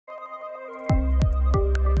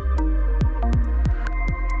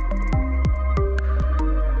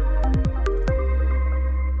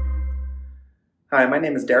Hi, my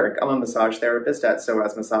name is Derek. I'm a massage therapist at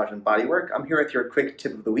Psoas Massage and Bodywork. I'm here with your quick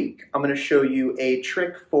tip of the week. I'm going to show you a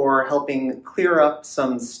trick for helping clear up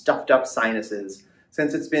some stuffed up sinuses.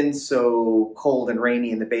 Since it's been so cold and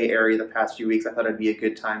rainy in the Bay Area the past few weeks, I thought it'd be a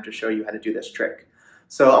good time to show you how to do this trick.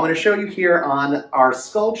 So I'm going to show you here on our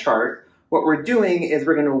skull chart. What we're doing is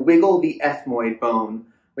we're going to wiggle the ethmoid bone,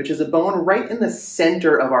 which is a bone right in the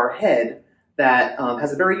center of our head that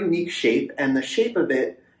has a very unique shape, and the shape of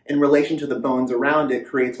it in relation to the bones around it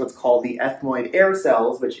creates what's called the ethmoid air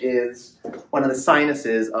cells, which is one of the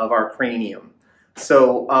sinuses of our cranium.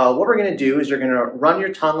 So what we're going to do is you're going to run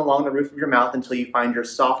your tongue along the roof of your mouth until you find your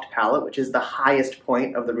soft palate, which is the highest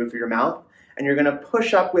point of the roof of your mouth, and you're going to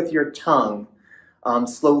push up with your tongue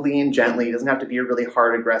slowly and gently. It doesn't have to be a really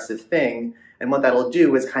hard, aggressive thing. And what that'll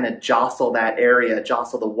do is kind of jostle that area,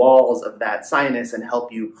 jostle the walls of that sinus and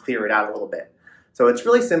help you clear it out a little bit. So it's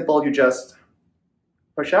really simple. You just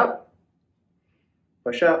push up,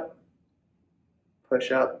 push up,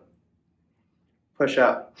 push up, push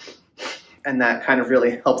up, and that kind of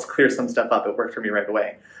really helps clear some stuff up. It worked for me right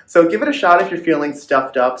away. So give it a shot if you're feeling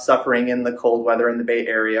stuffed up, suffering in the cold weather in the Bay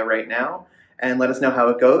Area right now, and let us know how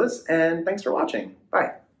it goes, and thanks for watching.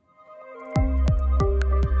 Bye.